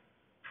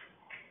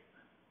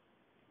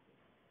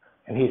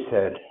 And He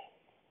said,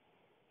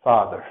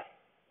 Father,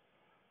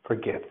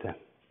 forgive them,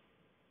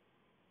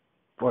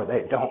 for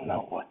they don't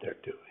know what they're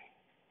doing.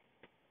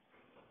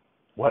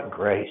 What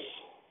grace.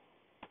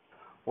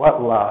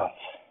 What love.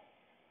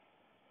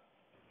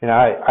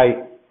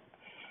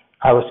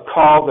 I was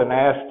called and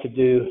asked to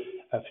do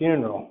a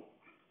funeral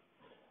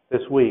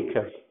this week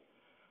of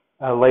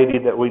a lady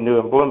that we knew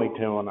in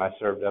Bloomington when I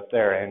served up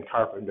there, Ann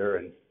Carpenter,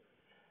 and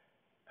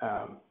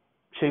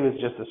she was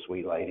just a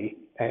sweet lady.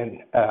 And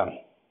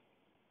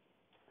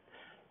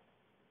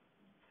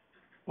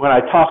when I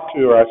talked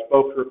to her, I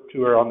spoke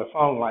to her on the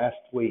phone last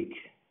week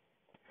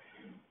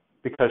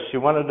because she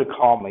wanted to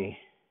call me.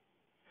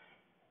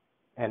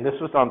 And this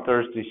was on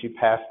Thursday. She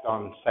passed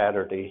on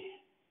Saturday.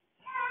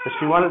 But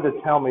she wanted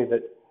to tell me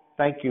that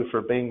thank you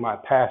for being my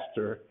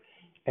pastor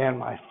and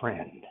my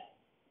friend.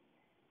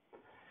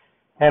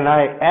 And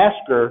I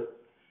asked her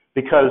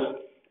because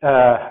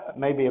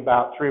maybe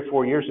about 3 or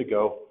 4 years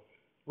ago,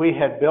 we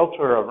had built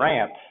her a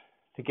ramp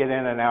to get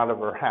in and out of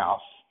her house.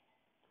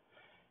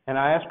 And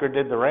I asked her,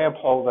 did the ramp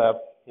hold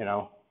up,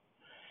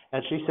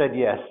 And she said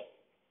yes.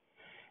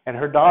 And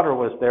her daughter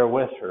was there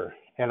with her.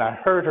 And I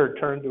heard her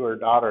turn to her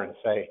daughter and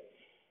say,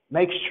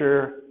 make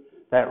sure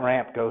that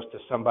ramp goes to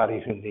somebody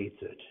who needs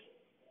it.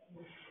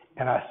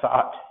 And I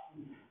thought,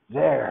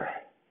 there,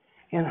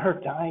 in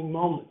her dying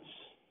moments,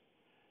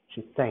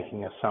 she's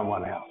thinking of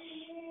someone else.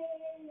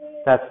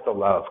 That's the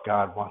love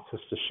God wants us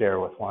to share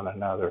with one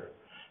another.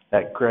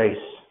 That grace,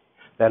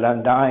 that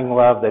undying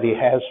love that He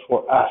has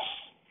for us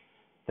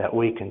that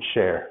we can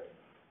share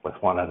with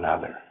one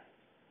another.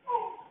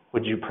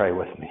 Would you pray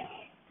with me?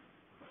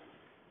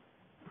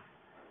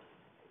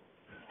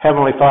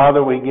 Heavenly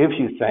Father, we give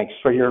you thanks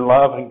for your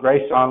love and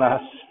grace on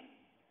us.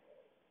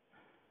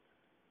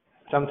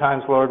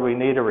 Sometimes, Lord, we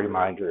need a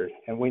reminder,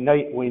 and we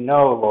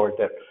know, Lord,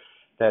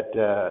 that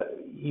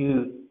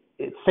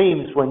it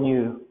seems when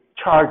you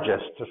charge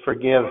us to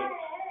forgive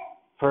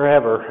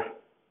forever,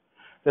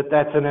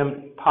 that's an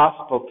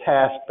impossible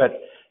task, but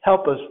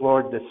help us,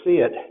 Lord, to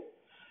see it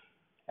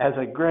as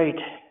a great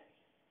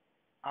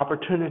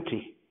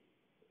opportunity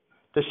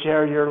to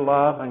share your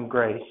love and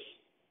grace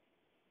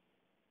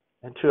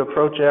and to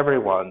approach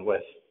everyone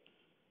with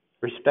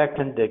respect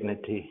and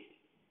dignity.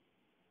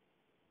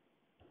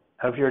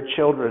 Of your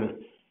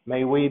children,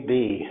 may we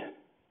be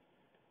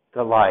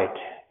the light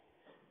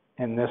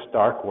in this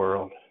dark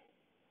world.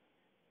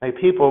 May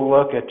people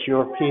look at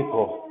your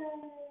people,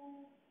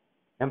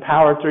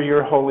 empowered through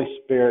your Holy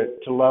Spirit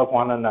to love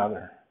one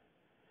another,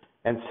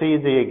 and see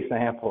the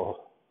example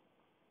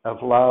of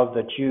love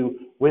that you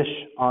wish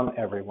on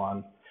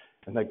everyone,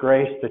 and the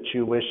grace that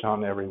you wish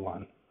on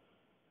everyone,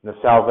 and the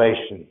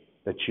salvation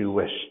that you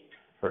wish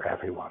for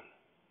everyone.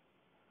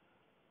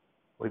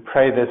 We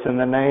pray this in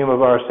the name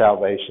of our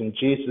salvation,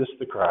 Jesus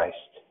the Christ.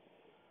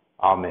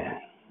 Amen.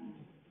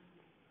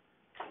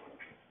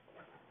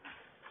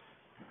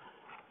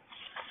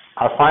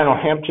 Our final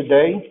hymn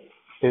today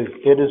is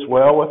It Is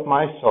Well With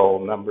My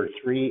Soul, number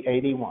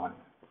 381.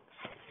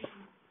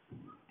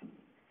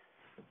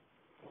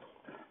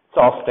 Let's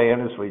all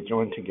stand as we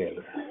join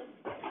together.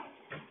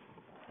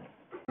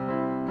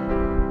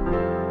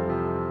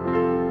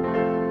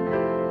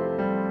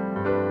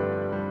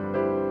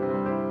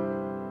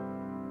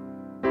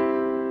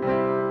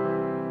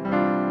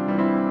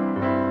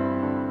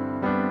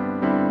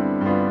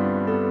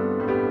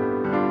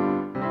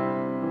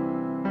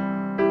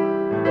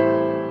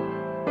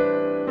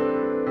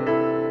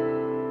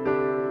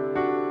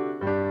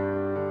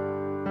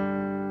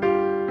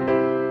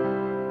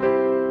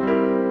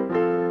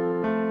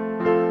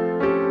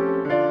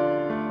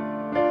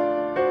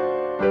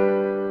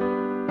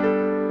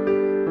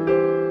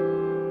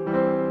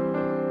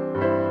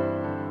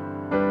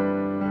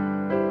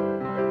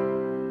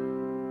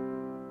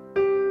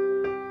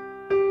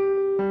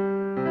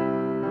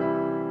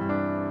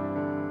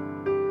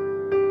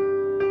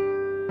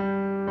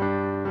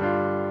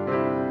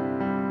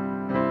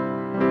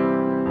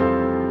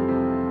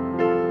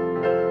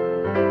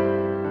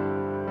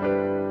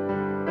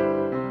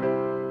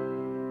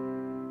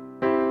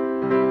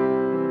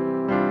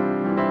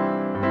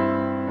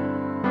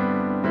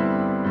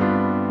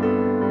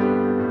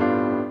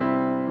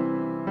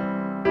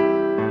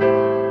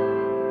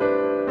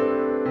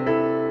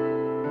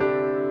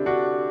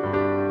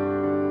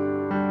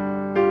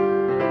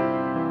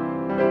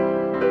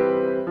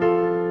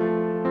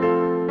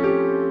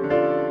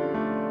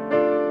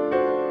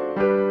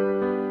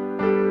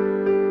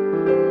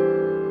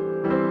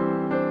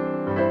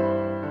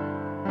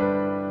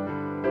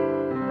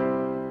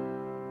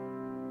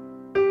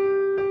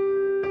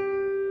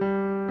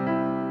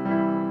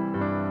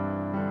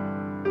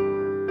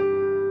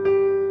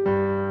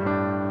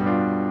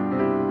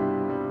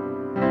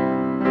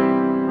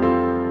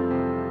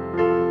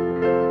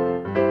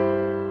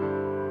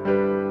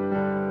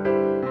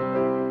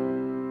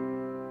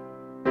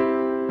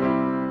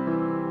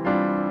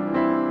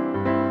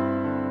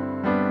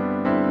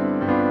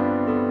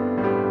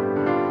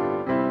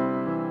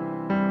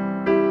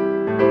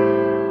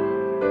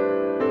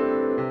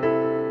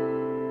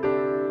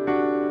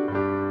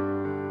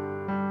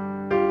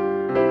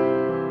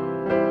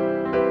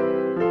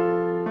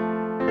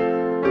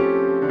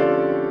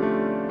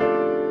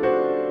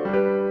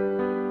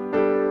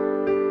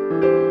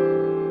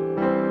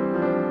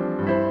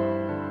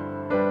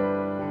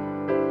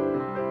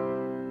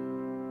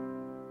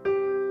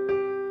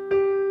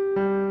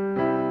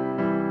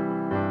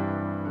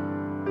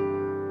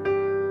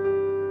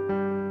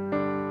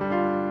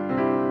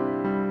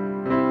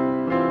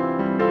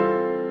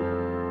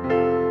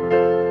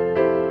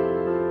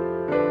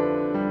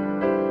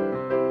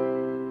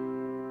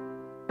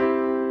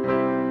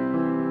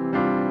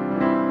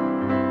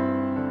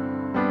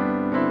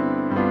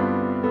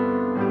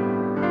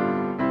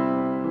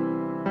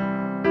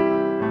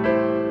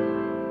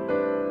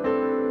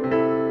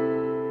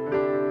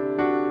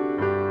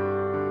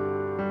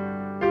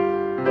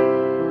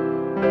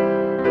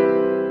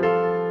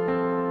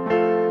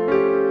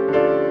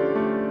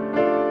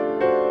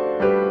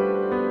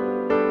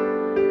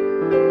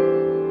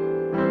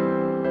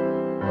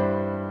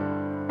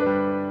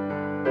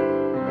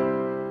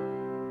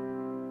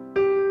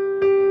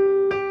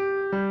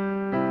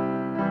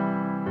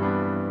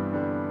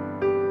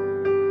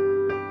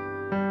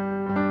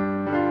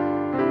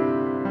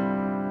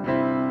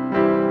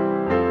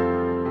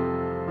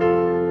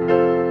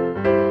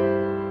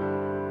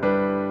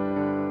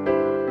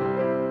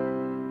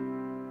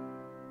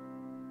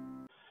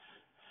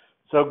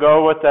 So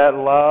go with that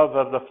love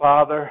of the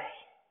Father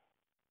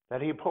that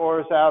He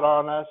pours out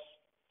on us.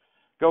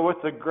 Go with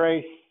the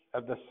grace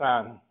of the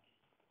Son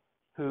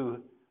who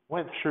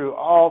went through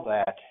all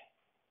that,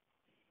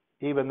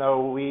 even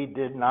though we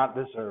did not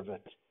deserve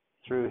it,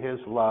 through His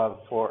love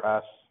for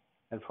us.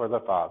 and for the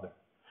Father.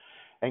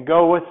 And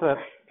go with the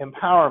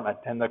empowerment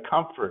and the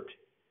comfort,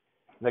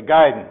 the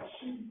guidance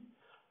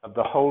of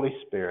the Holy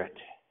Spirit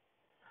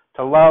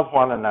to love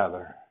one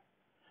another,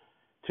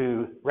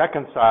 to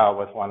reconcile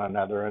with one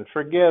another and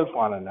forgive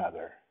one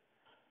another,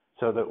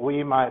 so that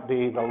we might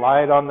be the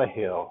light on the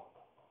hill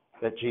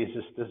that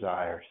Jesus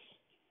desires.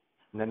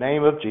 In the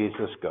name of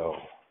Jesus, go.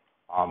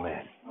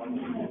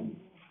 Amen.